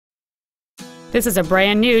This is a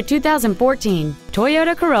brand new 2014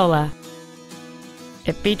 Toyota Corolla.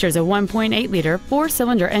 It features a 1.8-liter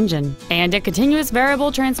four-cylinder engine and a continuous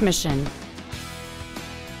variable transmission.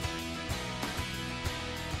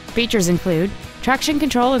 Features include traction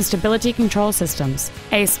control and stability control systems,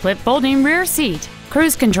 a split folding rear seat,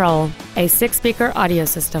 cruise control, a 6-speaker audio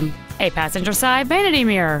system, a passenger side vanity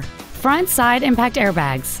mirror, front side impact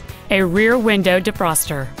airbags, a rear window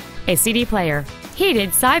defroster, a CD player,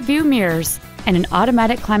 heated side view mirrors, and an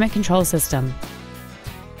automatic climate control system.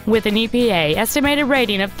 With an EPA estimated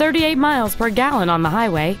rating of 38 miles per gallon on the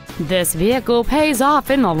highway, this vehicle pays off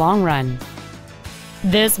in the long run.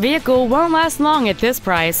 This vehicle won't last long at this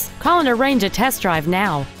price. Call and arrange a test drive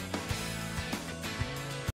now.